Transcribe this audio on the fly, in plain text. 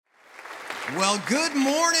Well, good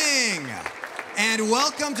morning, and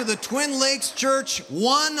welcome to the Twin Lakes Church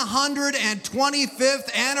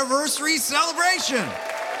 125th anniversary celebration.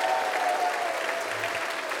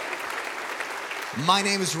 My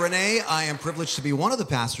name is Renee. I am privileged to be one of the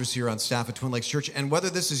pastors here on staff at Twin Lakes Church, and whether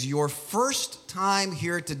this is your first time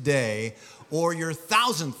here today or your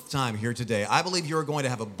 1,000th time here today, I believe you're going to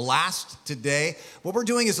have a blast today. What we're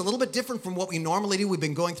doing is a little bit different from what we normally do. We've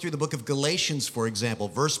been going through the book of Galatians, for example,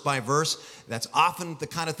 verse by verse. That's often the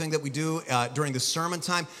kind of thing that we do during the sermon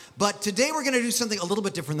time. But today we're going to do something a little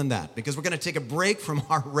bit different than that, because we're going to take a break from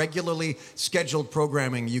our regularly scheduled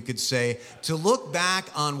programming, you could say, to look back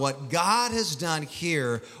on what God has done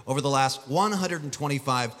here over the last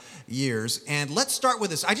 125 years. And let's start with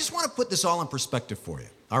this. I just want to put this all in perspective for you,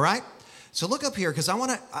 all right? So look up here, because I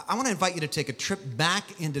want to invite you to take a trip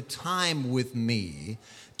back into time with me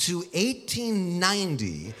to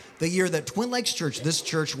 1890, the year that Twin Lakes Church, this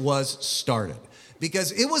church, was started.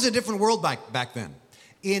 Because it was a different world back then.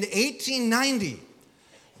 In 1890,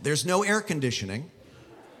 there's no air conditioning,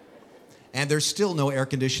 and there's still no air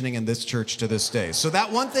conditioning in this church to this day. So that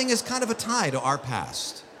one thing is kind of a tie to our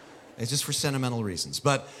past. It's just for sentimental reasons.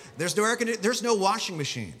 But there's no air conditioning, there's no washing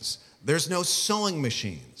machines, there's no sewing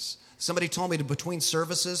machines. Somebody told me between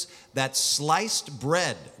services that sliced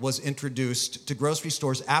bread was introduced to grocery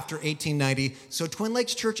stores after 1890. So Twin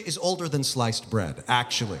Lakes Church is older than sliced bread,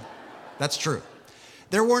 actually. That's true.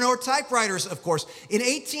 There were no typewriters, of course. In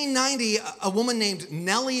 1890, a woman named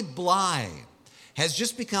Nellie Bly has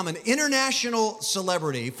just become an international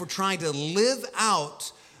celebrity for trying to live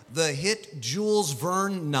out the hit Jules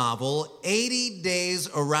Verne novel, 80 Days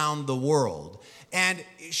Around the World. And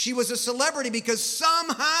she was a celebrity because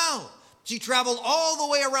somehow she traveled all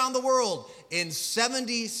the way around the world in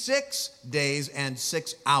 76 days and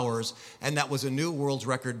 6 hours. And that was a new world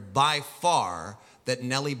record by far that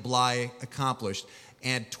Nellie Bly accomplished.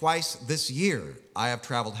 And twice this year, I have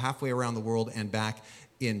traveled halfway around the world and back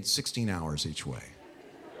in 16 hours each way.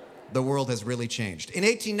 The world has really changed. In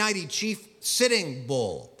 1890, Chief Sitting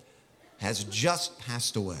Bull has just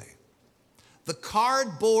passed away. The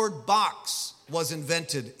cardboard box was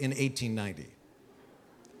invented in 1890.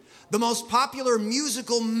 The most popular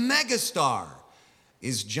musical megastar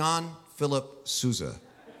is John Philip Sousa.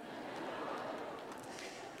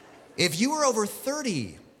 If you were over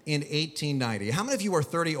 30 in 1890, how many of you are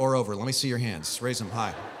 30 or over? Let me see your hands. Raise them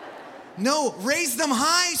high. No, raise them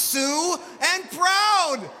high, Sue, and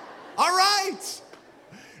proud. All right.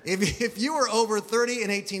 If you were over 30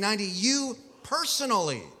 in 1890, you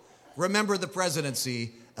personally remember the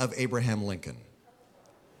presidency of Abraham Lincoln.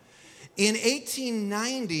 In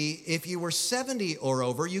 1890, if you were 70 or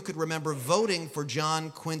over, you could remember voting for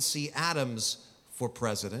John Quincy Adams for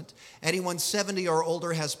president. Anyone 70 or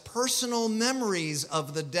older has personal memories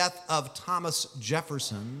of the death of Thomas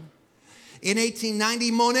Jefferson. In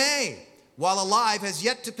 1890, Monet, while alive, has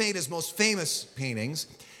yet to paint his most famous paintings.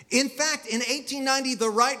 In fact, in 1890, the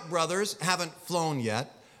Wright brothers haven't flown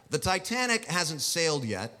yet. The Titanic hasn't sailed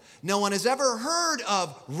yet. No one has ever heard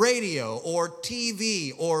of radio or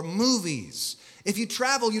TV or movies. If you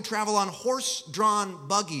travel on horse-drawn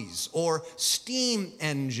buggies or steam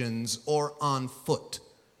engines or on foot.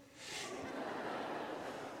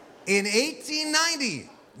 In 1890,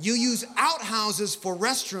 you use outhouses for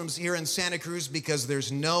restrooms here in Santa Cruz because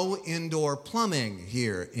there's no indoor plumbing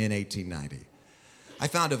here in 1890. I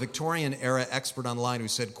found a Victorian-era expert online who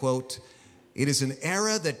said, quote, "It is an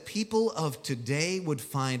era that people of today would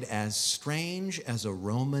find as strange as a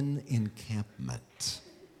Roman encampment."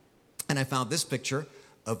 And I found this picture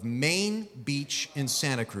of Main Beach in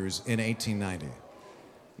Santa Cruz in 1890.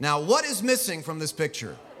 Now, what is missing from this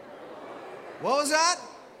picture? What was that?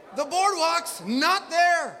 The boardwalk's not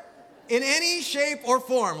there in any shape or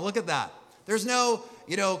form. Look at that. There's no,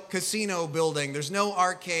 casino building. There's no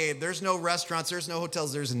arcade. There's no restaurants. There's no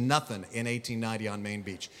hotels. There's nothing in 1890 on Main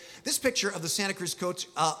Beach. This picture of the Santa Cruz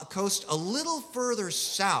coast a little further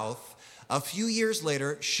south, a few years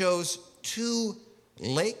later, shows two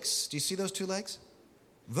lakes. Do you see those two lakes?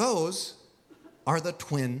 Those are the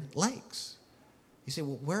Twin Lakes. You say,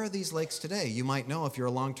 well, where are these lakes today? You might know if you're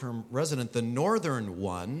a long-term resident. The northern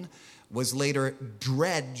one was later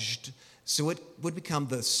dredged, so it would become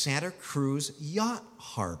the Santa Cruz Yacht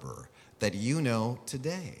Harbor that you know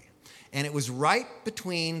today. And it was right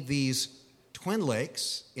between these Twin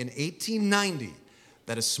Lakes in 1890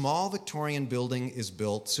 that a small Victorian building is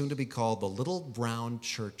built, soon to be called the Little Brown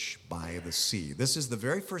Church by the Sea. This is the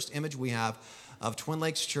very first image we have of Twin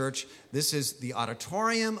Lakes Church. This is the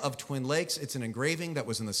auditorium of Twin Lakes. It's an engraving that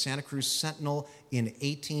was in the Santa Cruz Sentinel in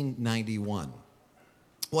 1891.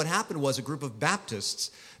 What happened was a group of Baptists,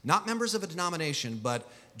 not members of a denomination, but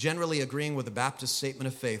generally agreeing with the Baptist statement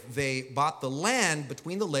of faith, they bought the land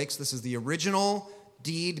between the lakes. This is the original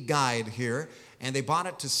deed guide here. And they bought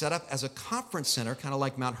it to set up as a conference center, kind of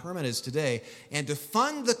like Mount Hermon is today. And to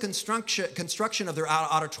fund the construction of their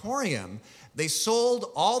auditorium, they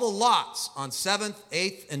sold all the lots on 7th,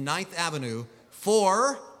 8th, and 9th Avenue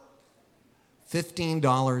for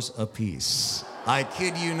 $15 a piece. I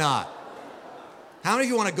kid you not. How many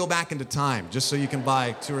of you want to go back into time just so you can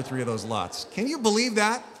buy 2 or 3 of those lots? Can you believe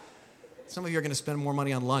that? Some of you are going to spend more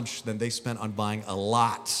money on lunch than they spent on buying a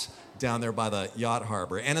lot down there by the yacht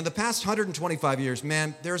harbor. And in the past 125 years,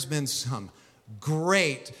 man, there's been some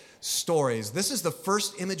great stories. This is the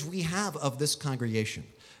first image we have of this congregation.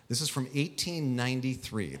 This is from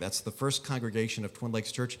 1893. That's the first congregation of Twin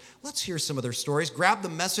Lakes Church. Let's hear some of their stories. Grab the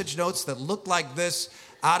message notes that look like this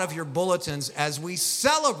out of your bulletins as we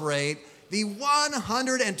celebrate the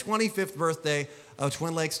 125th birthday of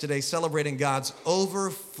Twin Lakes today, celebrating God's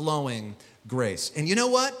overflowing grace. And you know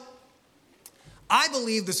what? I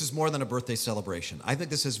believe this is more than a birthday celebration. I think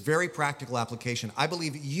this has very practical application. I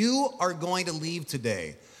believe you are going to leave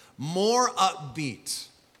today more upbeat,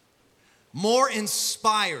 more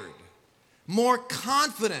inspired, more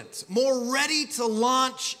confident, more ready to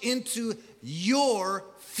launch into your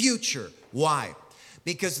future. Why?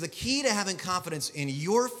 Because the key to having confidence in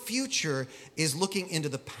your future is looking into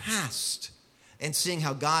the past and seeing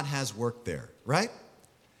how God has worked there, right?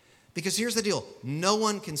 Because here's the deal. No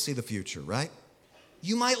one can see the future, right?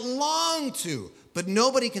 You might long to, but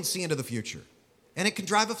nobody can see into the future. And it can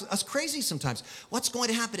drive us crazy sometimes. What's going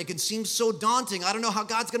to happen? It can seem so daunting. I don't know how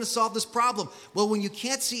God's going to solve this problem. Well, when you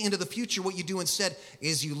can't see into the future, what you do instead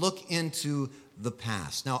is you look into the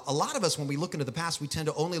past. Now, a lot of us, when we look into the past, we tend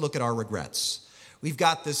to only look at our regrets. We've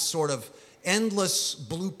got this sort of endless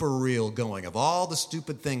blooper reel going of all the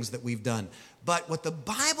stupid things that we've done. But what the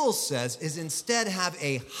Bible says is instead have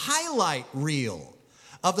a highlight reel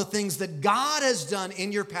of the things that God has done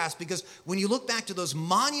in your past. Because when you look back to those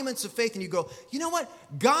monuments of faith and you go, you know what?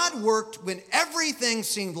 God worked when everything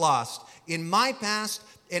seemed lost in my past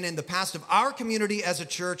and in the past of our community as a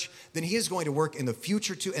church, then he is going to work in the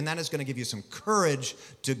future too, and that is going to give you some courage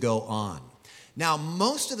to go on. Now,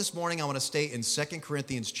 most of this morning, I want to stay in 2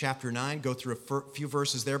 Corinthians chapter 9, go through a few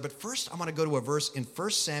verses there. But first, I want to go to a verse in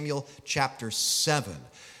 1 Samuel chapter 7,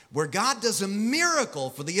 where God does a miracle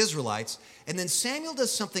for the Israelites, and then Samuel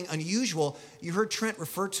does something unusual. You heard Trent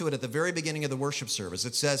refer to it at the very beginning of the worship service.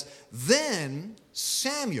 It says, then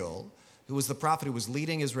Samuel, who was the prophet who was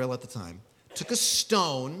leading Israel at the time, took a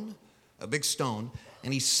stone, a big stone,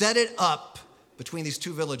 and he set it up between these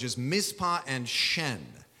two villages, Mizpah and Shen.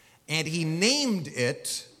 And he named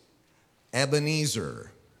it Ebenezer.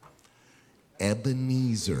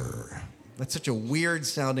 Ebenezer. That's such a weird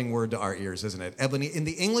sounding word to our ears, isn't it? In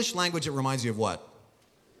the English language, it reminds you of what?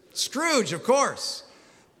 Scrooge, of course.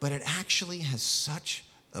 But it actually has such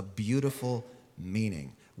a beautiful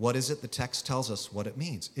meaning. What is it? The text tells us what it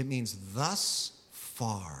means. It means, thus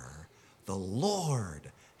far, the Lord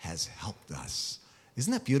has helped us.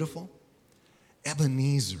 Isn't that beautiful?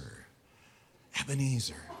 Ebenezer.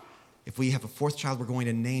 Ebenezer. If we have a fourth child, we're going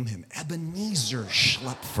to name him Ebenezer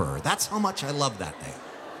Schlepfer. That's how much I love that name.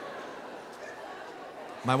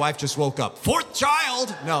 My wife just woke up. Fourth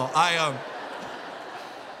child? No,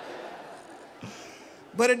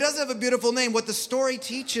 But it does have a beautiful name. What the story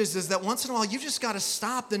teaches is that once in a while, you've just got to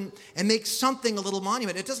stop and make something a little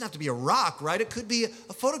monument. It doesn't have to be a rock, right? It could be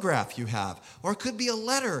a photograph you have, or it could be a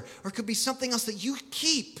letter, or it could be something else that you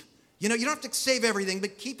keep. You know, you don't have to save everything,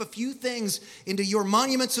 but keep a few things into your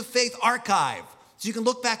Monuments of Faith archive. So you can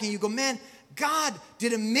look back and you go, man, God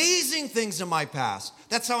did amazing things in my past.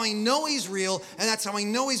 That's how I know he's real, and that's how I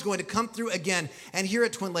know he's going to come through again. And here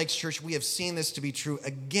at Twin Lakes Church, we have seen this to be true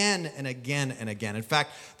again and again and again. In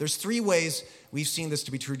fact, there's 3 ways we've seen this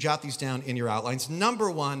to be true. Jot these down in your outlines. Number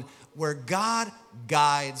 1, where God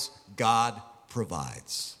guides, God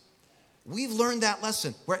provides. We've learned that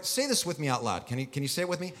lesson. Say this with me out loud. Can you say it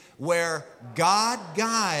with me? Where God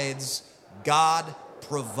guides, God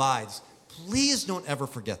provides. Please don't ever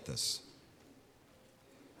forget this.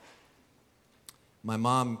 My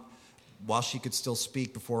mom, while she could still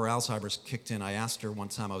speak before her Alzheimer's kicked in, I asked her one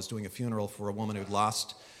time, I was doing a funeral for a woman who'd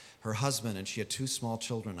lost her husband, and she had 2 small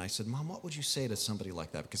children. I said, Mom, what would you say to somebody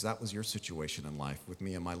like that? Because that was your situation in life with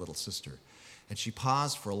me and my little sister. And she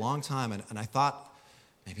paused for a long time, and I thought,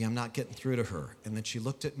 maybe I'm not getting through to her. And then she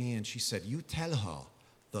looked at me and she said, you tell her,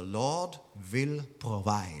 the Lord will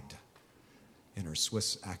provide. In her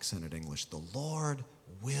Swiss accented English, the Lord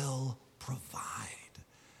will provide.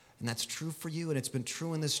 And that's true for you, and it's been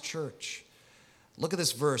true in this church. Look at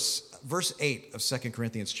this verse 8 of 2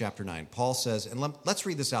 Corinthians chapter 9. Paul says, and let's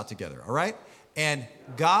read this out together, all right? And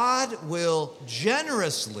God will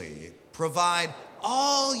generously provide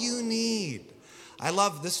all you need. I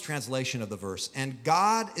love this translation of the verse. And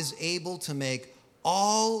God is able to make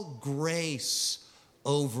all grace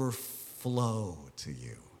overflow to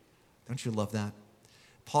you. Don't you love that?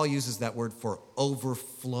 Paul uses that word for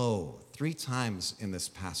overflow 3 times in this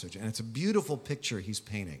passage, and it's a beautiful picture he's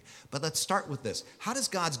painting. But let's start with this. How does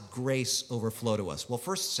God's grace overflow to us? Well,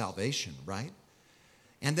 first, salvation, right?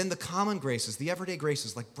 And then the common graces, the everyday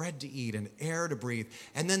graces like bread to eat and air to breathe.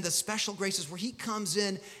 And then the special graces where he comes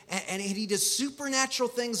in and he does supernatural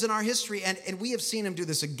things in our history. And we have seen him do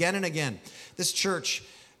this again and again. This church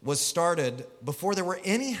was started before there were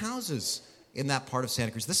any houses in that part of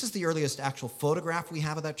Santa Cruz. This is the earliest actual photograph we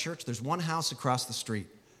have of that church. There's one house across the street.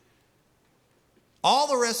 All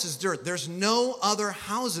the rest is dirt. There's no other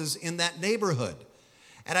houses in that neighborhood.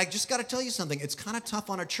 And I just got to tell you something. It's kind of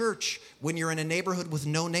tough on a church when you're in a neighborhood with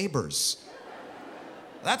no neighbors.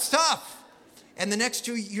 That's tough. And the next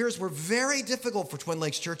 2 years were very difficult for Twin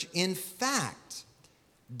Lakes Church. In fact,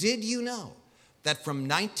 did you know that from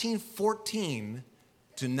 1914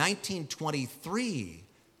 to 1923,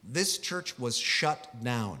 this church was shut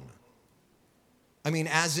down? I mean,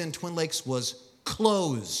 as in Twin Lakes was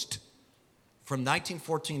closed. From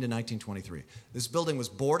 1914 to 1923. This building was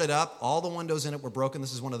boarded up. All the windows in it were broken.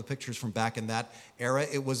 This is one of the pictures from back in that era.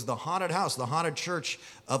 It was the haunted house, the haunted church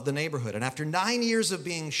of the neighborhood. And after 9 years of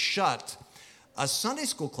being shut, a Sunday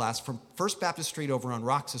school class from First Baptist Street over on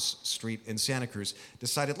Roxas Street in Santa Cruz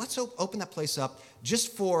decided, let's open that place up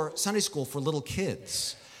just for Sunday school for little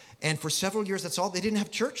kids. And for several years, that's all. They didn't have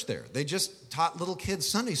church there. They just taught little kids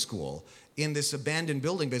Sunday school in this abandoned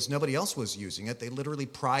building because nobody else was using it. They literally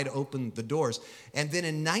pried open the doors. And then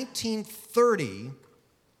in 1930,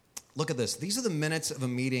 look at this. These are the minutes of a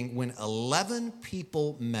meeting when 11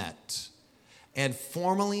 people met and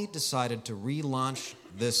formally decided to relaunch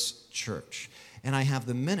this church. And I have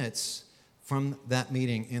the minutes from that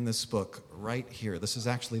meeting in this book right here. This is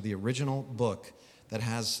actually the original book that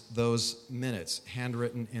has those minutes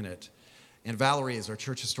handwritten in it. And Valerie is our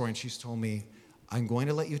church historian. She's told me, I'm going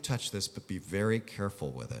to let you touch this, but be very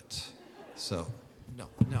careful with it. So, no,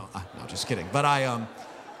 just kidding. But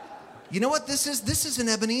you know what this is? This is an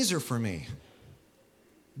Ebenezer for me.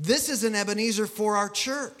 This is an Ebenezer for our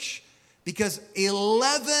church because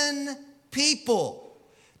 11 people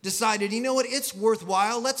decided, you know what, it's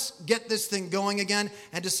worthwhile. Let's get this thing going again,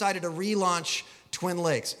 and decided to relaunch Twin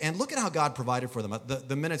Lakes. And look at how God provided for them.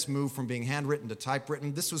 The minutes moved from being handwritten to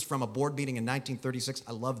typewritten. This was from a board meeting in 1936.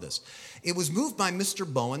 I love this. It was moved by Mr.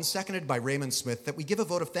 Bowen, seconded by Raymond Smith, that we give a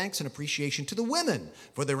vote of thanks and appreciation to the women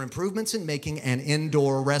for their improvements in making an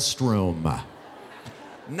indoor restroom.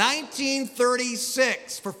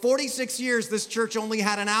 1936. For 46 years, this church only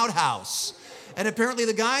had an outhouse. And apparently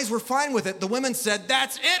the guys were fine with it. The women said,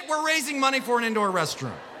 that's it, we're raising money for an indoor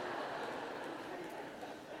restroom.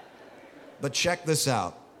 But check this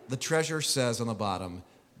out. The treasurer says on the bottom,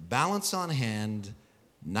 balance on hand,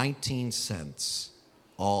 19 cents,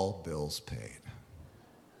 all bills paid.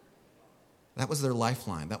 That was their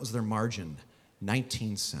lifeline. That was their margin,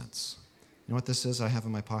 19 cents. You know what this is I have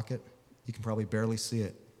in my pocket? You can probably barely see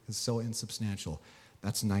it. It's so insubstantial.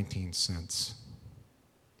 That's 19 cents.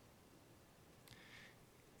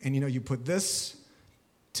 And you know, you put this,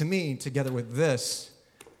 to me, together with this,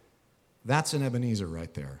 that's an Ebenezer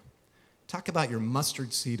right there. Talk about your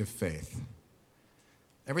mustard seed of faith.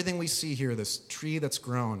 Everything we see here, this tree that's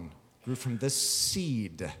grown, grew from this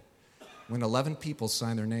seed when 11 people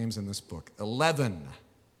signed their names in this book. 11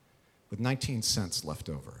 with 19 cents left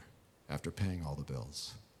over after paying all the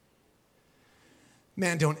bills.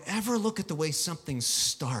 Man, don't ever look at the way something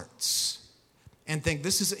starts and think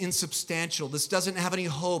this is insubstantial. This doesn't have any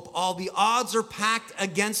hope. All the odds are packed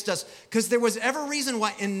against us. Because there was every reason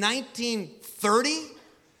why in 1930,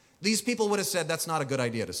 these people would have said, that's not a good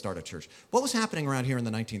idea to start a church. What was happening around here in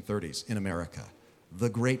the 1930s in America? The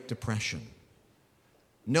Great Depression.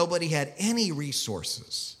 Nobody had any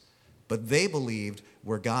resources, but they believed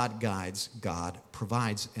where God guides, God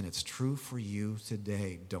provides, and it's true for you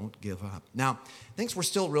today. Don't give up. Now, things were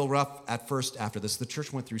still real rough at first after this. The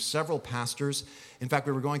church went through several pastors. In fact,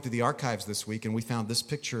 we were going through the archives this week, and we found this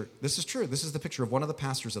picture. This is true. This is the picture of one of the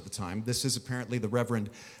pastors at the time. This is apparently the Reverend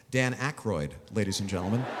Dan Aykroyd, ladies and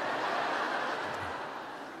gentlemen.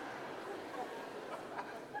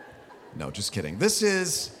 No, just kidding. This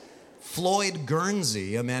is Floyd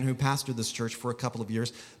Guernsey, a man who pastored this church for a couple of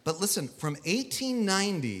years. But listen, from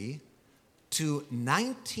 1890 to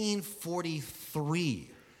 1943,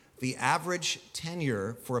 the average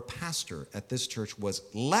tenure for a pastor at this church was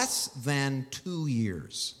less than 2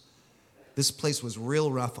 years. This place was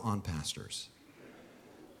real rough on pastors.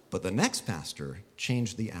 But the next pastor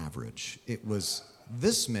changed the average. It was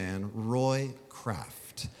this man, Roy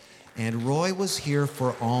Kraft. And Roy was here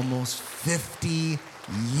for almost 50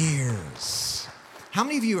 years. How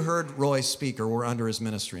many of you heard Roy speak or were under his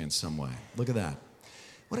ministry in some way? Look at that.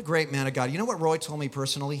 What a great man of God. You know what Roy told me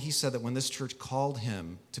personally? He said that when this church called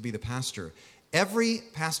him to be the pastor, every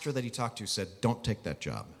pastor that he talked to said, don't take that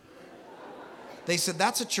job. They said,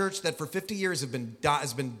 that's a church that for 50 years has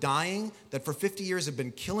been dying, that for 50 years have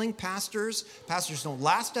been killing pastors. Pastors don't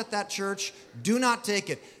last at that church. Do not take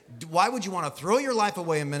it. Why would you want to throw your life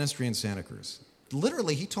away in ministry in Santa Cruz?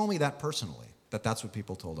 Literally, he told me that personally, that's what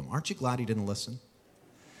people told him. Aren't you glad he didn't listen?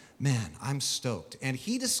 Man, I'm stoked. And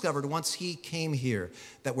he discovered once he came here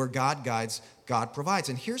that where God guides, God provides.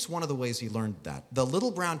 And here's one of the ways he learned that. The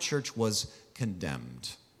Little Brown Church was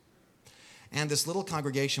condemned. And this little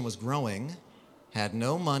congregation was growing, had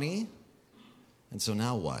no money, and so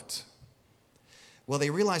now what? Well,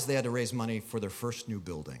 they realized they had to raise money for their first new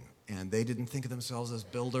building. And they didn't think of themselves as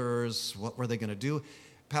builders. What were they going to do?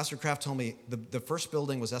 Pastor Kraft told me the first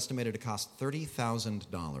building was estimated to cost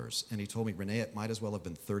 $30,000. And he told me, Renee, it might as well have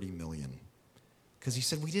been $30 million. Because he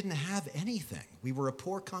said, we didn't have anything. We were a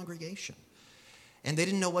poor congregation. And they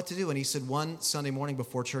didn't know what to do. And he said one Sunday morning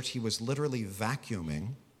before church, he was literally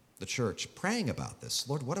vacuuming the church, praying about this.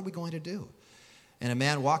 Lord, what are we going to do? And a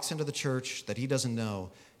man walks into the church that he doesn't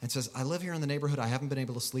know and says, I live here in the neighborhood. I haven't been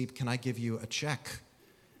able to sleep. Can I give you a check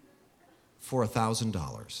for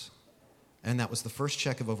 $1,000? And that was the first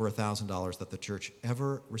check of over $1,000 that the church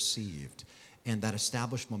ever received. And that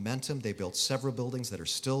established momentum. They built several buildings that are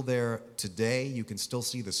still there today. You can still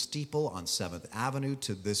see the steeple on 7th Avenue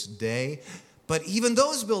to this day. But even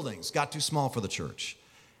those buildings got too small for the church.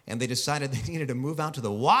 And they decided they needed to move out to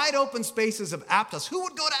the wide open spaces of Aptos. Who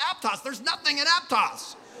would go to Aptos? There's nothing in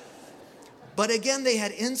Aptos. But again, they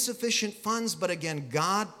had insufficient funds. But again,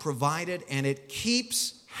 God provided, and it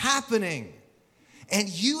keeps happening. And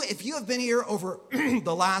if you have been here over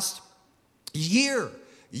the last year,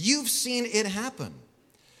 you've seen it happen.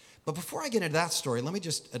 But before I get into that story, let me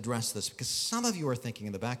just address this, because some of you are thinking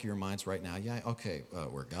in the back of your minds right now,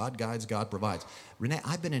 where God guides, God provides. Renee,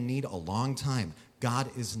 I've been in need a long time. God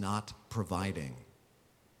is not providing.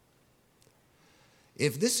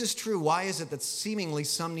 If this is true, why is it that seemingly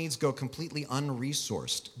some needs go completely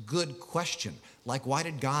unresourced? Good question. Like, why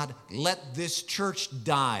did God let this church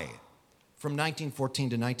die from 1914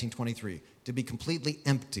 to 1923 to be completely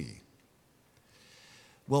empty?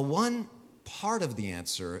 Well, one part of the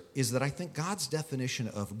answer is that I think God's definition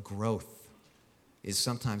of growth is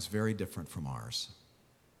sometimes very different from ours.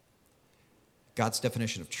 God's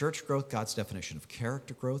definition of church growth, God's definition of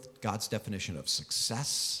character growth, God's definition of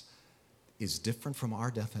success is different from our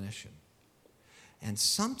definition. And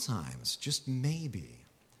sometimes, just maybe,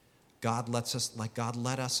 God let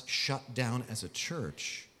us shut down as a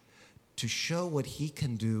church to show what he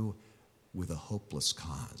can do with a hopeless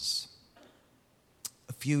cause.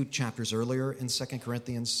 A few chapters earlier in 2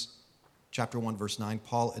 Corinthians chapter 1, verse 9,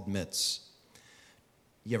 Paul admits,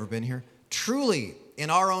 you ever been here? Truly, in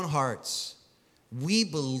our own hearts, we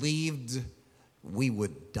believed we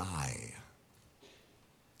would die.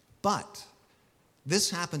 But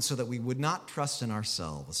this happened so that we would not trust in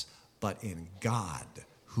ourselves, but in God,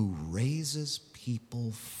 who raises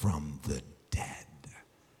people from the dead.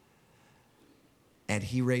 And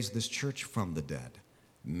he raised this church from the dead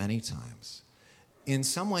many times. In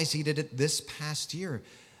some ways, he did it this past year.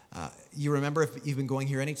 You remember, if you've been going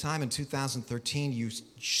here any time, in 2013, you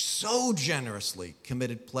so generously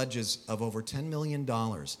committed pledges of over $10 million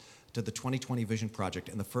to the 2020 Vision Project.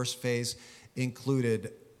 And the first phase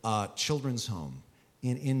included a children's home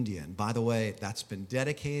in India. And by the way, that's been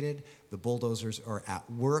dedicated. The bulldozers are at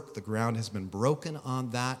work. The ground has been broken on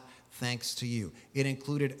that, thanks to you. It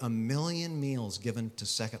included 1 million meals given to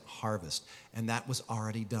Second Harvest, and that was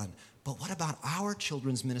already done. But what about our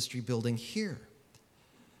children's ministry building here?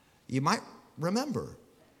 You might remember,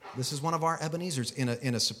 this is one of our Ebenezer's.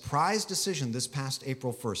 In a surprise decision this past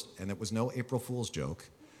April 1st, and it was no April Fool's joke,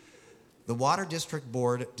 the Water District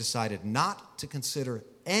Board decided not to consider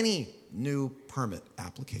any new permit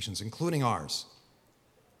applications, including ours.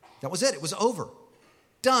 That was it. It was over.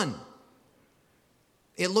 Done.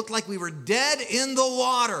 It looked like we were dead in the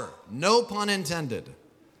water. No pun intended.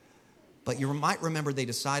 But you might remember they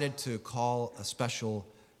decided to call a special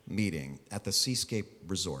meeting at the Seascape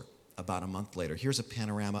Resort about a month later. Here's a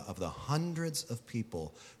panorama of the hundreds of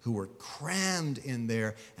people who were crammed in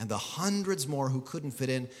there and the hundreds more who couldn't fit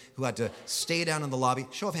in, who had to stay down in the lobby.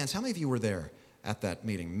 Show of hands, how many of you were there at that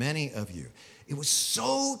meeting? Many of you. It was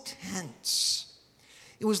so tense.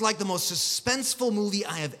 It was like the most suspenseful movie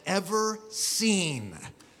I have ever seen.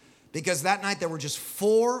 Because that night there were just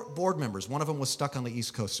 4 board members. One of them was stuck on the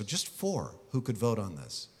East Coast, so just 4 who could vote on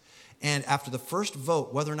this. And after the first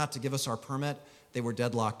vote, whether or not to give us our permit, they were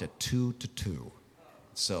deadlocked at 2-2.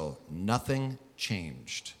 So nothing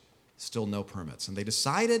changed. Still no permits. And they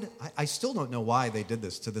decided, I still don't know why they did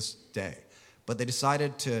this to this day, but they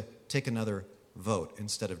decided to take another vote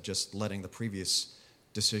instead of just letting the previous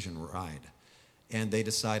decision ride. And they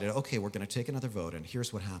decided, okay, we're going to take another vote, and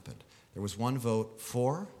here's what happened. There was 1 vote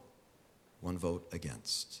for, 1 vote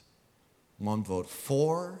against. 1 vote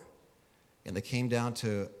for, and they came down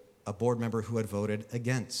to a board member who had voted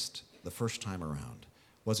against the first time around.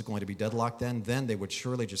 Was it going to be deadlocked then? Then they would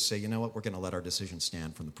surely just say, you know what, we're going to let our decision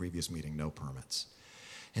stand from the previous meeting, no permits.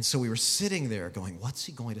 And so we were sitting there going, what's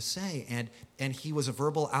he going to say? And he was a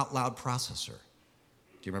verbal out loud processor.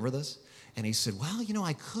 Do you remember this? And he said, well, you know,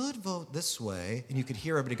 I could vote this way. And you could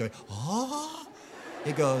hear everybody going, oh.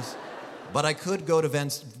 He goes, but I could vote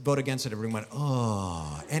against it. Everyone went,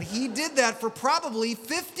 oh. And he did that for probably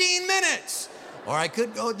 15 minutes. Or I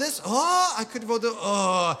could go this, oh, I could vote the,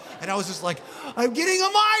 oh. And I was just like, I'm getting a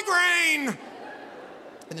migraine.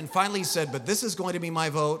 And then finally he said, but this is going to be my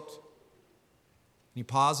vote. And he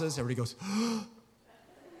pauses, everybody goes, oh.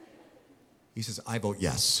 He says, I vote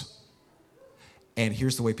yes. And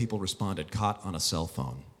here's the way people responded, caught on a cell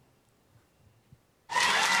phone.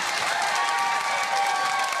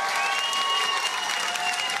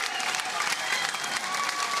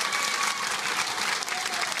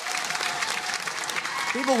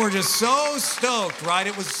 People were just so stoked, right?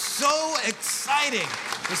 It was so exciting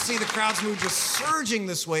to see the crowd's mood just surging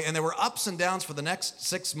this way. And there were ups and downs for the next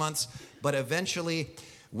 6 months. But eventually,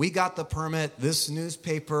 we got the permit. This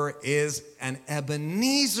newspaper is an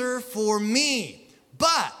Ebenezer for me.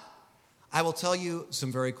 But I will tell you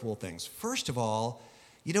some very cool things. First of all,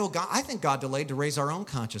 you know, I think God delayed to raise our own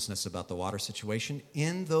consciousness about the water situation.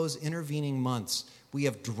 In those intervening months, we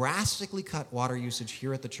have drastically cut water usage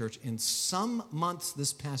here at the church. In some months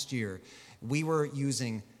this past year, we were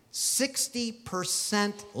using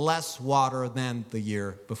 60% less water than the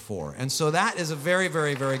year before. And so that is a very,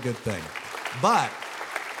 very, very good thing. But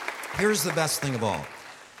here's the best thing of all.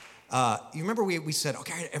 You remember we said,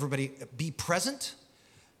 okay, everybody, be present,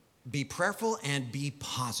 be prayerful, and be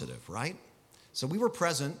positive, right? So we were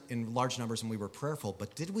present in large numbers and we were prayerful,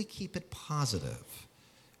 but did we keep it positive?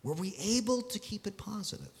 Were we able to keep it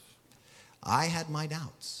positive? I had my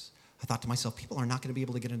doubts. I thought to myself, people are not going to be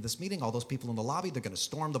able to get into this meeting. All those people in the lobby, they're going to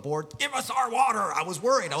storm the board. Give us our water. I was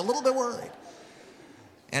worried. I was a little bit worried.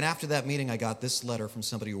 And after that meeting, I got this letter from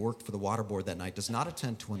somebody who worked for the water board that night, does not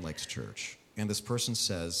attend Twin Lakes Church. And this person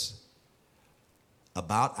says,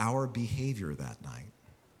 about our behavior that night.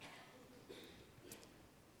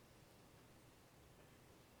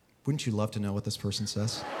 Wouldn't you love to know what this person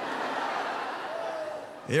says?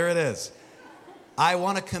 Here it is. I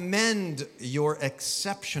want to commend your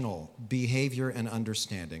exceptional behavior and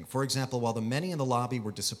understanding. For example, while the many in the lobby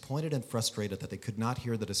were disappointed and frustrated that they could not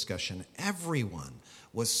hear the discussion, everyone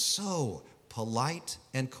was so polite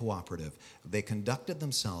and cooperative. They conducted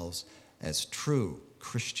themselves as true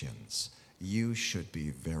Christians. You should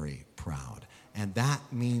be very proud. And that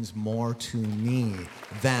means more to me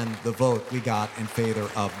than the vote we got in favor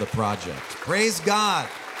of the project. Praise God.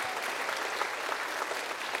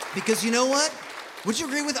 Because you know what? Would you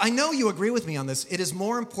agree with, I know you agree with me on this. It is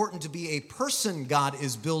more important to be a person God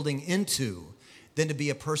is building into than to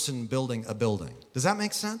be a person building a building. Does that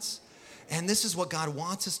make sense? And this is what God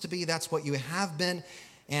wants us to be. That's what you have been.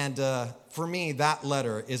 And for me, that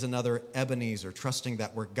letter is another Ebenezer, trusting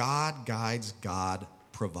that where God guides, God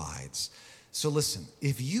provides. So listen,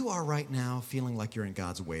 if you are right now feeling like you're in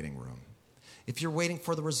God's waiting room, if you're waiting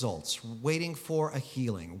for the results, waiting for a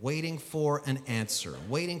healing, waiting for an answer,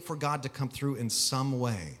 waiting for God to come through in some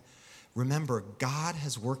way, remember, God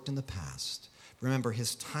has worked in the past. Remember,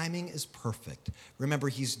 his timing is perfect. Remember,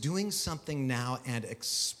 he's doing something now, and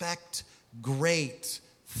expect great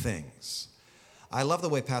things. I love the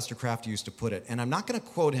way Pastor Kraft used to put it, and I'm not going to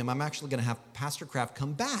quote him. I'm actually going to have Pastor Kraft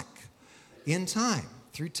come back in time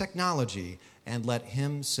through technology and let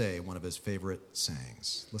him say one of his favorite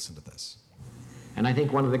sayings. Listen to this. And I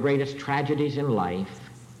think one of the greatest tragedies in life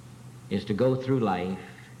is to go through life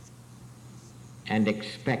and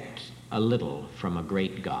expect a little from a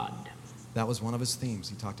great God. That was one of his themes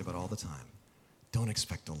he talked about all the time. Don't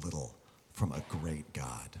expect a little from a great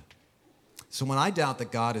God. So when I doubt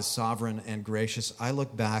that God is sovereign and gracious, I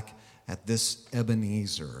look back at this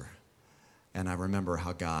Ebenezer, and I remember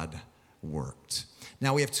how God worked.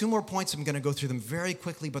 Now, we have 2 more points. I'm going to go through them very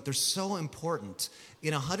quickly, but they're so important.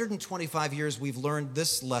 In 125 years, we've learned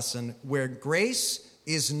this lesson: where grace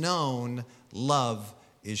is known, love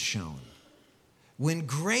is shown. When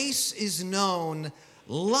grace is known,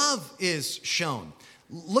 love is shown.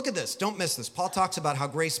 Look at this. Don't miss this. Paul talks about how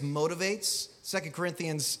grace motivates. 2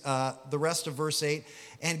 Corinthians, the rest of verse 8.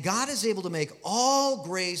 And God is able to make all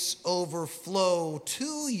grace overflow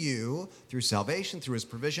to you through salvation, through his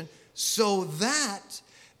provision, so that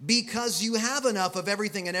because you have enough of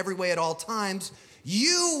everything in every way at all times,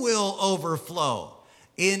 you will overflow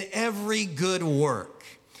in every good work.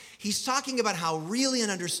 He's talking about how really an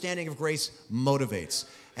understanding of grace motivates.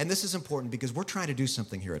 And this is important because we're trying to do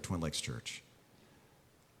something here at Twin Lakes Church.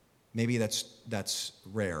 Maybe that's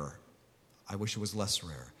rare. I wish it was less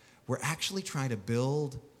rare. We're actually trying to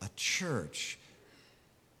build a church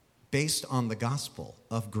based on the gospel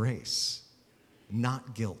of grace,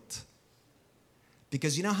 not guilt.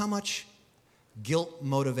 Because you know how much guilt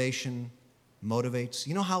motivation motivates?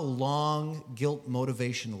 You know how long guilt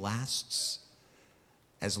motivation lasts?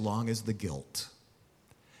 As long as the guilt.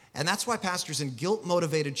 And that's why pastors in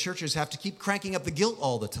guilt-motivated churches have to keep cranking up the guilt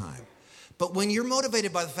all the time. But when you're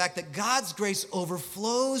motivated by the fact that God's grace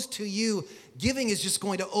overflows to you, giving is just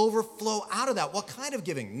going to overflow out of that. What kind of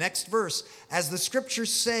giving? Next verse. As the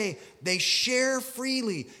scriptures say, they share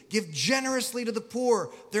freely, give generously to the poor.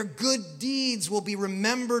 Their good deeds will be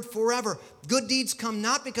remembered forever. Good deeds come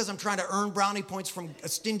not because I'm trying to earn brownie points from a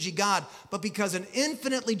stingy God, but because an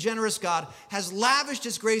infinitely generous God has lavished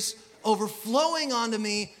his grace overflowing onto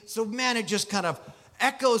me. So man, it just kind of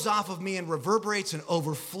echoes off of me and reverberates and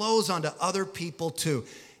overflows onto other people too.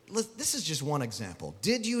 This is just one example.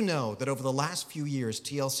 Did you know that over the last few years,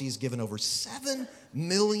 TLC has given over 7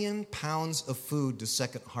 million pounds of food to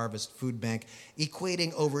Second Harvest Food Bank,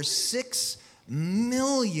 equating over 6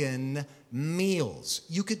 million meals?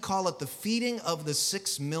 You could call it the feeding of the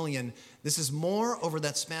 6 million. This is more over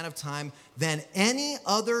that span of time than any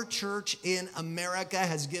other church in America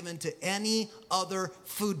has given to any other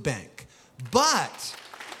food bank. But,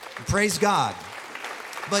 praise God.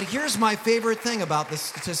 But here's my favorite thing about this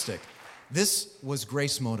statistic. This was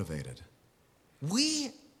grace motivated. We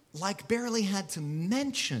barely had to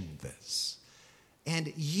mention this.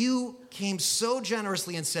 And you came so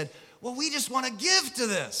generously and said, well, we just want to give to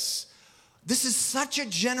this. This is such a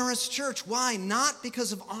generous church. Why? Not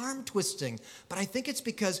because of arm twisting, but I think it's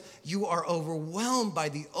because you are overwhelmed by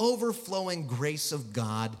the overflowing grace of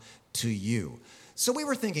God to you. So we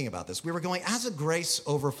were thinking about this. We were going, as a grace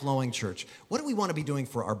overflowing church, what do we want to be doing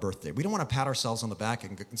for our birthday? We don't want to pat ourselves on the back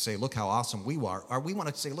and say, look how awesome we are. Or we want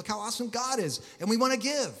to say, look how awesome God is, and we want to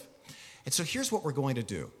give. And so here's what we're going to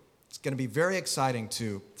do. It's going to be very exciting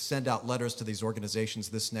to send out letters to these organizations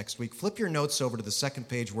this next week. Flip your notes over to the second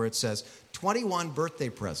page where it says 21 birthday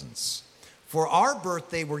presents. For our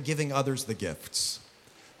birthday, we're giving others the gifts.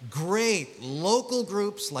 Great local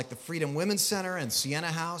groups like the Freedom Women's Center and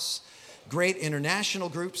Siena House. Great international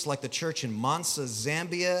groups like the church in Mansa,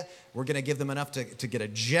 Zambia. We're going to give them enough to get a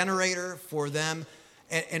generator for them.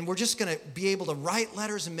 And we're just going to be able to write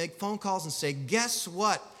letters and make phone calls and say, guess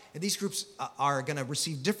what? And these groups are going to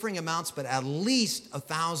receive differing amounts, but at least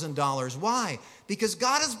 $1,000. Why? Because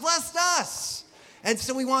God has blessed us. And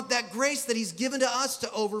so we want that grace that he's given to us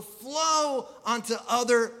to overflow onto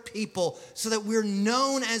other people so that we're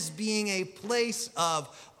known as being a place of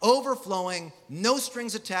overflowing, no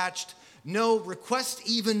strings attached, no request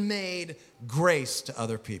even made, grace to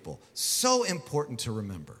other people. So important to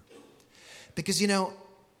remember. Because,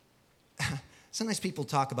 sometimes people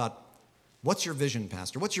talk about, what's your vision,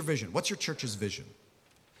 Pastor? What's your vision? What's your church's vision?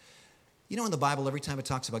 In the Bible, every time it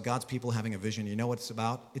talks about God's people having a vision, you know what it's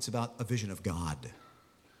about? It's about a vision of God.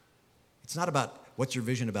 It's not about what's your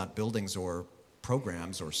vision about buildings or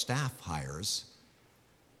programs or staff hires.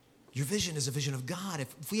 Your vision is a vision of God.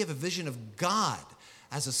 If we have a vision of God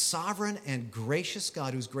as a sovereign and gracious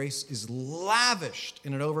God whose grace is lavished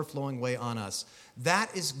in an overflowing way on us,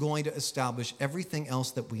 that is going to establish everything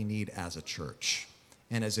else that we need as a church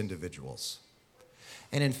and as individuals.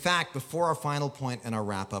 And in fact, before our final point and our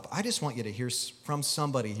wrap up, I just want you to hear from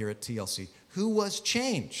somebody here at TLC who was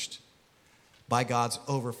changed by God's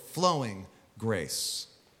overflowing grace.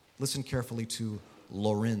 Listen carefully to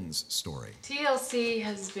Lauren's story. TLC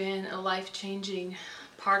has been a life-changing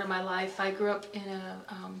part of my life. I grew up in a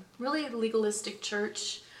really legalistic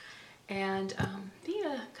church, and being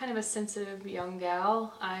a kind of a sensitive young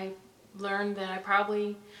gal, I learned that I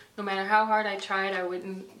probably, no matter how hard I tried, I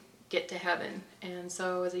wouldn't get to heaven. And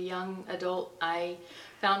so as a young adult, I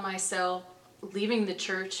found myself leaving the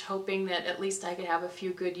church, hoping that at least I could have a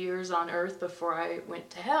few good years on earth before I went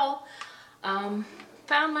to hell.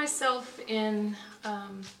 Found myself in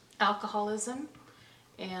alcoholism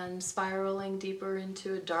and spiraling deeper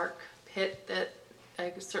into a dark pit that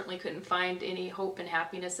I certainly couldn't find any hope and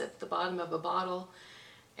happiness at the bottom of a bottle.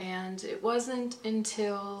 And it wasn't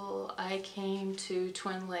until I came to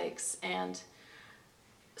Twin Lakes and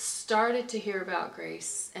started to hear about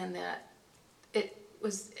grace, and that it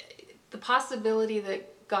was the possibility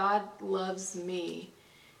that God loves me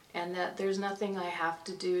and that there's nothing I have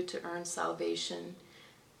to do to earn salvation,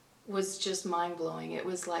 was just mind-blowing. It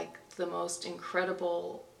was like the most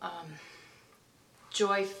incredible,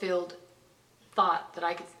 joy-filled thought that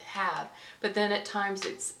I could have. But then at times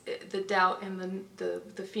it's the doubt and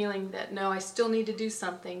the feeling that no, I still need to do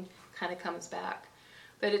something kind of comes back.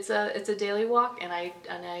 But it's a daily walk, and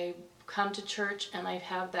I come to church and I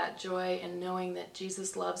have that joy and knowing that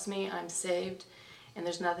Jesus loves me, I'm saved, and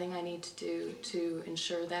there's nothing I need to do to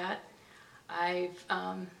ensure that. I've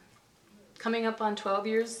coming up on 12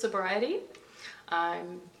 years sobriety.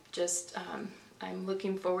 I'm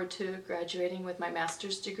looking forward to graduating with my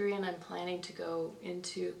master's degree, and I'm planning to go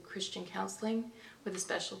into Christian counseling with a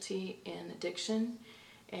specialty in addiction.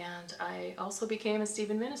 And I also became a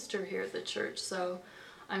Stephen minister here at the church, so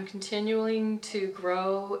I'm continuing to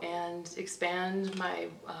grow and expand my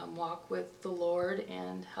walk with the Lord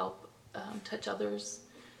and help touch others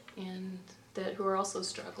who are also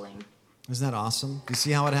struggling. Isn't that awesome? Do you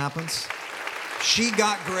see how it happens? She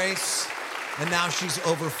got grace, and now she's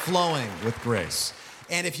overflowing with grace.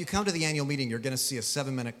 And if you come to the annual meeting, you're going to see a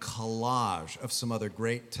 7-minute collage of some other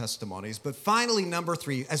great testimonies. But finally, number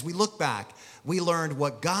 3, as we look back, we learned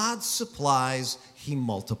what God supplies, he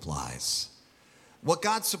multiplies. What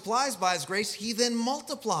God supplies by his grace, he then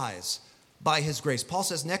multiplies by his grace. Paul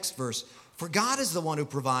says, next verse, for God is the one who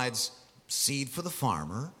provides seed for the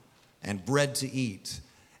farmer and bread to eat.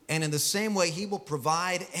 And in the same way, he will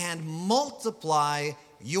provide and multiply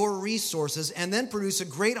your resources and then produce a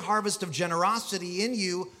great harvest of generosity in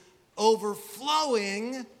you,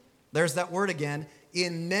 overflowing, there's that word again,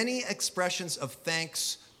 in many expressions of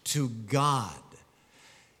thanks to God.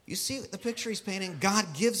 You see the picture he's painting?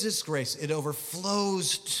 God gives his grace. It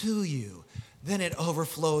overflows to you. Then it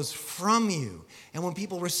overflows from you. And when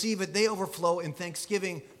people receive it, they overflow in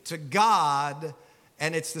thanksgiving to God.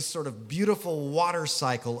 And it's this sort of beautiful water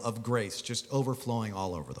cycle of grace just overflowing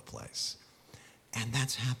all over the place. And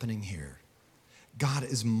that's happening here. God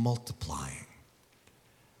is multiplying.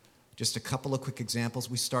 Just a couple of quick examples.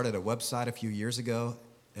 We started a website a few years ago.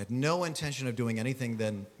 Had no intention of doing anything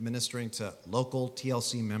than ministering to local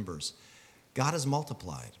TLC members. God has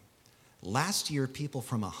multiplied. Last year, people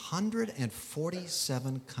from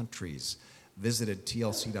 147 countries visited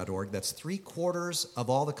tlc.org. That's 3/4 of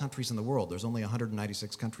all the countries in the world. There's only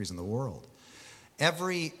 196 countries in the world.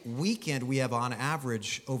 Every weekend, we have on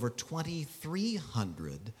average over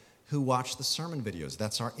 2,300 who watch the sermon videos.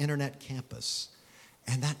 That's our internet campus.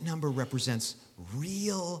 And that number represents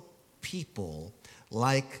real people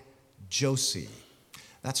like Josie.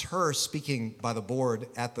 That's her speaking by the board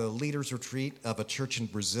at the leaders retreat of a church in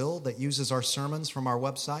Brazil that uses our sermons from our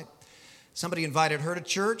website. Somebody invited her to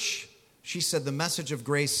church. She said the message of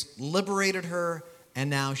grace liberated her, and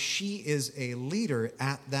now she is a leader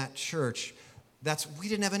at that church. We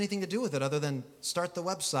didn't have anything to do with it other than start the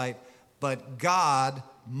website, but God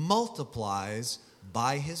multiplies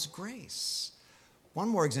by his grace. One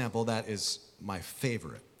more example that is my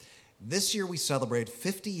favorite. This year we celebrate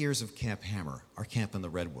 50 years of Camp Hammer, our camp in the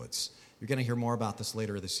Redwoods. You're going to hear more about this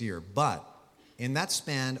later this year, but in that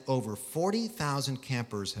span, over 40,000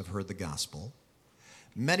 campers have heard the gospel.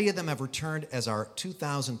 Many of them have returned as our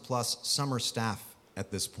 2,000 plus summer staff at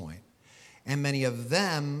this point. And many of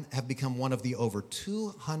them have become one of the over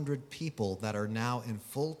 200 people that are now in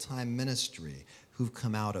full-time ministry who've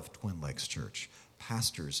come out of Twin Lakes Church.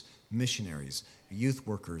 Pastors, missionaries, youth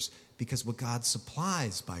workers, because what God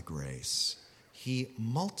supplies by grace, he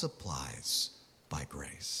multiplies by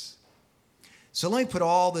grace. So let me put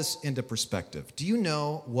all this into perspective. Do you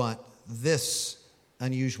know what this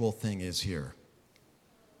unusual thing is here?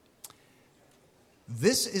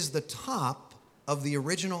 This is the top of the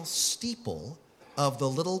original steeple of the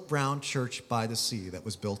little brown church by the sea that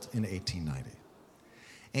was built in 1890.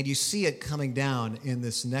 And you see it coming down in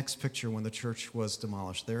this next picture when the church was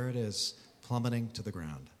demolished. There it is, plummeting to the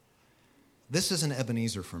ground. This is an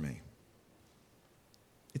Ebenezer for me.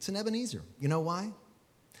 It's an Ebenezer. You know why?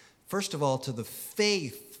 First of all, to the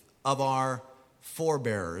faith of our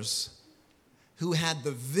forebears who had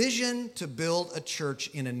the vision to build a church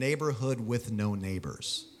in a neighborhood with no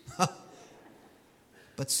neighbors.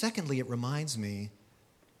 But secondly, it reminds me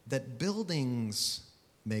that buildings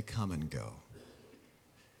may come and go.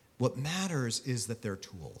 What matters is that they're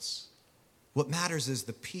tools. What matters is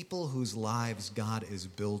the people whose lives God is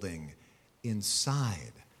building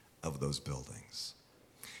inside of those buildings.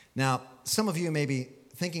 Now, some of you may be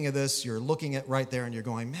thinking of this, you're looking at right there and you're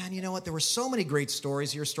going, man, you know what? There were so many great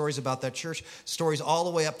stories here, stories about that church, stories all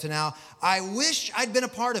the way up to now. I wish I'd been a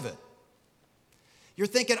part of it. You're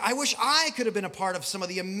thinking, I wish I could have been a part of some of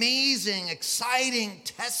the amazing, exciting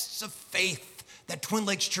tests of faith that Twin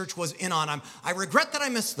Lakes Church was in on. I regret that I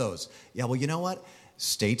missed those. Yeah, well, you know what?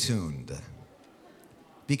 Stay tuned.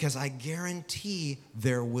 Because I guarantee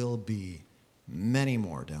there will be many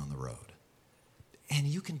more down the road. And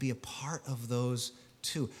you can be a part of those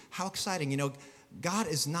too. How exciting. You know, God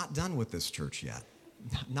is not done with this church yet.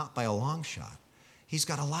 Not by a long shot. He's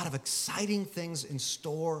got a lot of exciting things in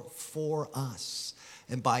store for us.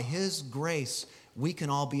 And by His grace, we can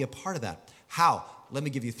all be a part of that. How? Let me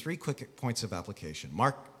give you 3 quick points of application.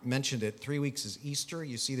 Mark mentioned it. 3 weeks is Easter.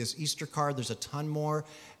 You see this Easter card. There's a ton more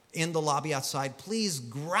in the lobby outside. Please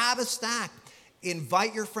grab a stack.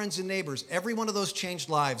 Invite your friends and neighbors. Every one of those changed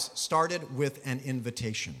lives started with an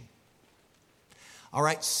invitation. All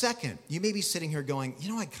right, second, you may be sitting here going, you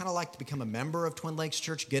know, I'd kind of like to become a member of Twin Lakes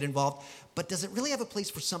Church, get involved, but does it really have a place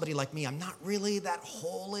for somebody like me? I'm not really that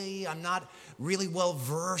holy. I'm not really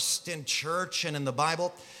well-versed in church and in the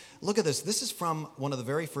Bible. Look at this. This is from one of the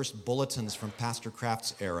very first bulletins from Pastor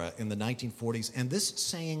Kraft's era in the 1940s, and this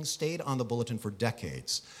saying stayed on the bulletin for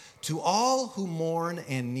decades. To all who mourn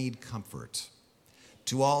and need comfort,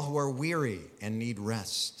 to all who are weary and need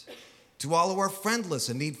rest, to all who are friendless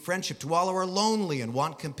and need friendship, to all who are lonely and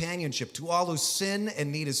want companionship, to all who sin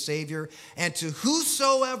and need a Savior, and to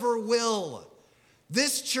whosoever will,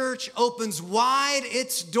 this church opens wide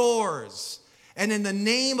its doors, and in the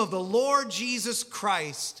name of the Lord Jesus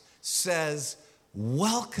Christ says,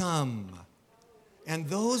 welcome. And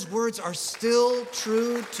those words are still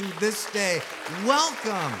true to this day.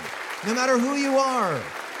 Welcome, no matter who you are.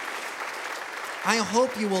 I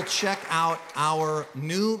hope you will check out our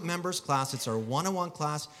new members class. It's our one-on-one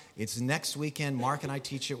class. It's next weekend. Mark and I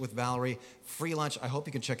teach it with Valerie. Free lunch. I hope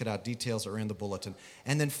you can check it out. Details are in the bulletin.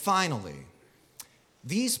 And then finally,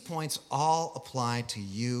 these points all apply to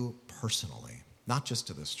you personally, not just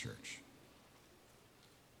to this church.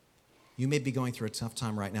 You may be going through a tough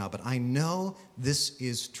time right now, but I know this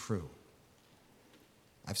is true.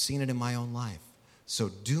 I've seen it in my own life. So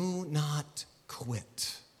do not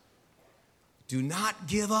quit. Do not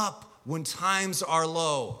give up when times are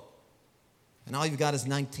low. And all you've got is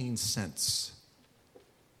 19 cents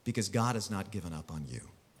because God has not given up on you.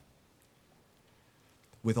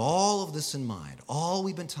 With all of this in mind, all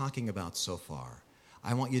we've been talking about so far,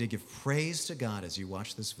 I want you to give praise to God as you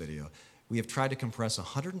watch this video. We have tried to compress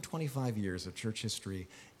 125 years of church history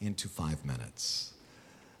into 5 minutes.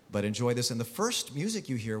 But enjoy this. And the first music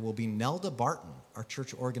you hear will be Nelda Barton, our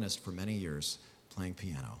church organist for many years, playing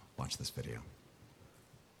piano. Watch this video.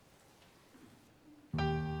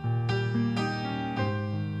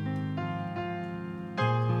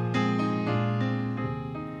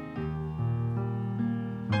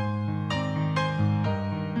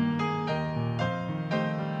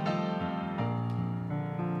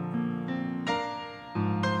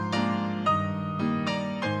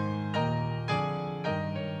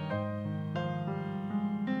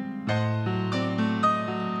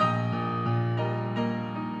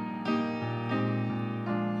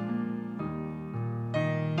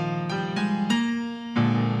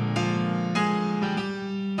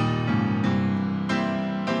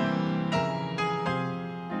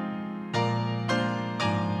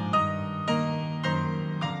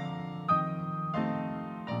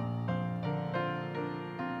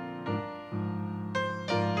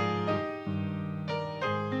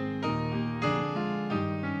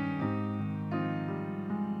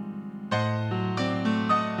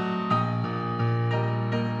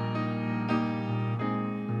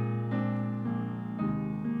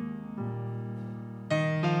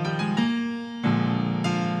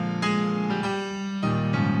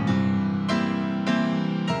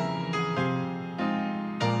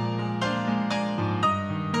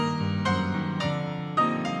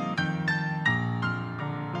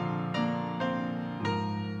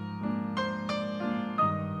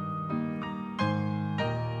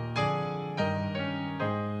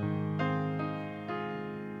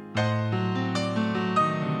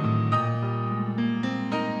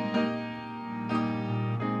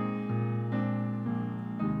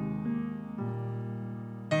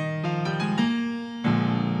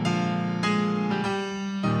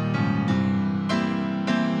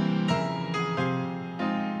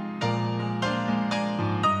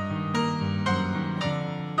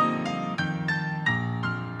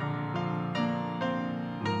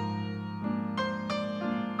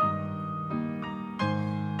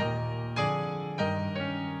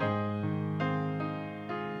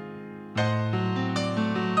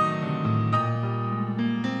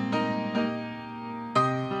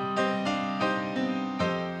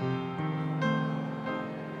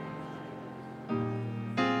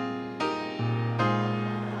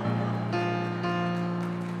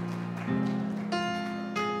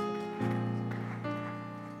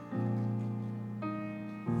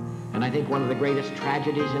 I think one of the greatest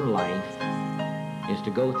tragedies in life is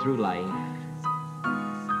to go through life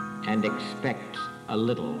and expect a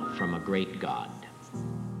little from a great God.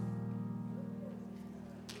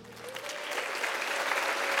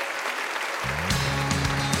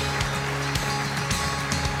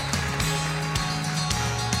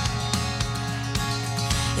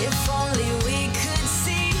 If only we could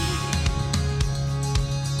see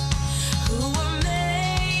who we're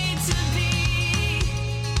made to be,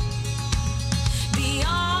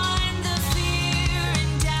 beyond the fear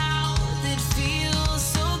and doubt that feels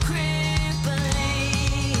so crippling.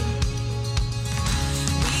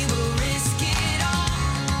 We will risk it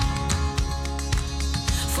all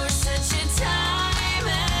for such a time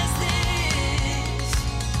as this.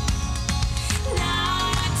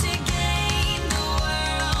 Not to gain the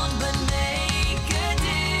world, but make a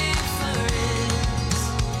difference.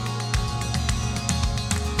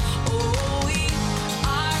 Oh, we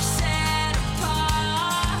are set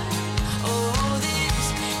apart. Oh, this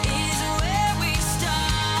is where we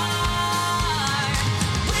start.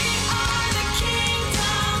 We are the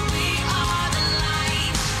kingdom, we are the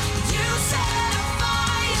light. You set a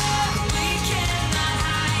fire we cannot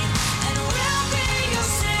hide, and we'll be your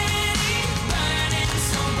city burning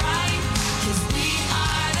so bright. 'Cause we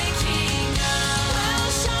are the kingdom.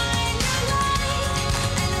 We'll shine your light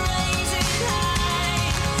and raise it high,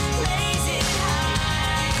 raise it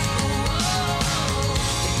high. Oh,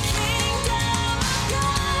 the kingdom of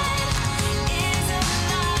God is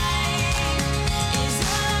alive, is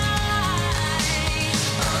alive.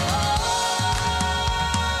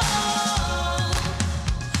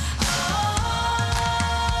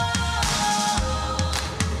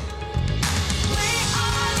 We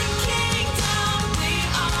are the kingdom, we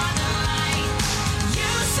are the light.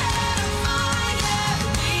 You set a fire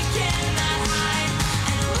we cannot hide,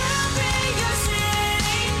 and we'll be your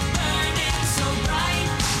city burning so bright.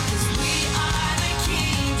 'Cause we are the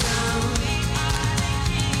kingdom, we are the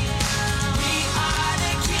kingdom, we are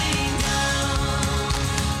the kingdom.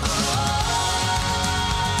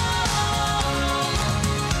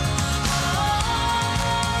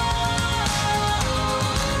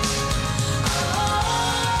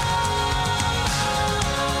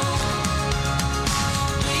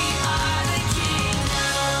 We are the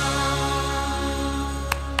kingdom.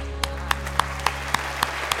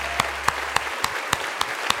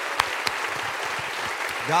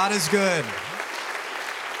 God is good.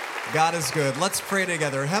 God is good. Let's pray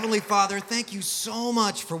together. Heavenly Father, thank you so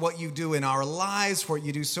much for what you do in our lives, for what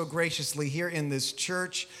you do so graciously here in this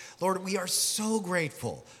church. Lord, we are so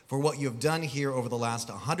grateful for what you have done here over the last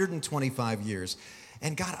 125 years.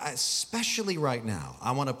 And God, especially right now,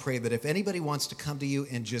 I want to pray that if anybody wants to come to you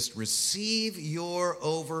and just receive your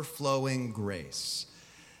overflowing grace,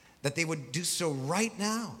 that they would do so right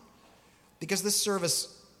now. Because this service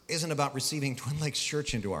isn't about receiving Twin Lakes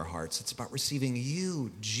Church into our hearts. It's about receiving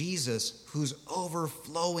you, Jesus, whose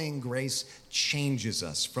overflowing grace changes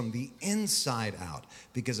us from the inside out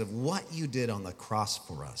because of what you did on the cross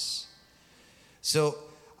for us. So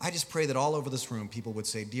I just pray that all over this room, people would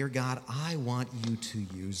say, "Dear God, I want you to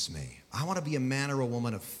use me. I want to be a man or a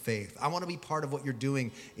woman of faith. I want to be part of what you're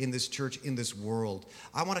doing in this church, in this world.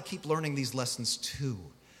 I want to keep learning these lessons too."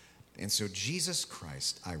 And so, Jesus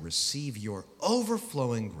Christ, I receive your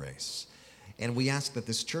overflowing grace. And we ask that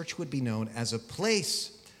this church would be known as a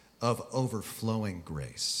place of overflowing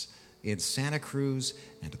grace in Santa Cruz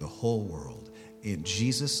and to the whole world. In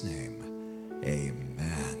Jesus' name,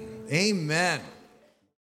 amen. Amen.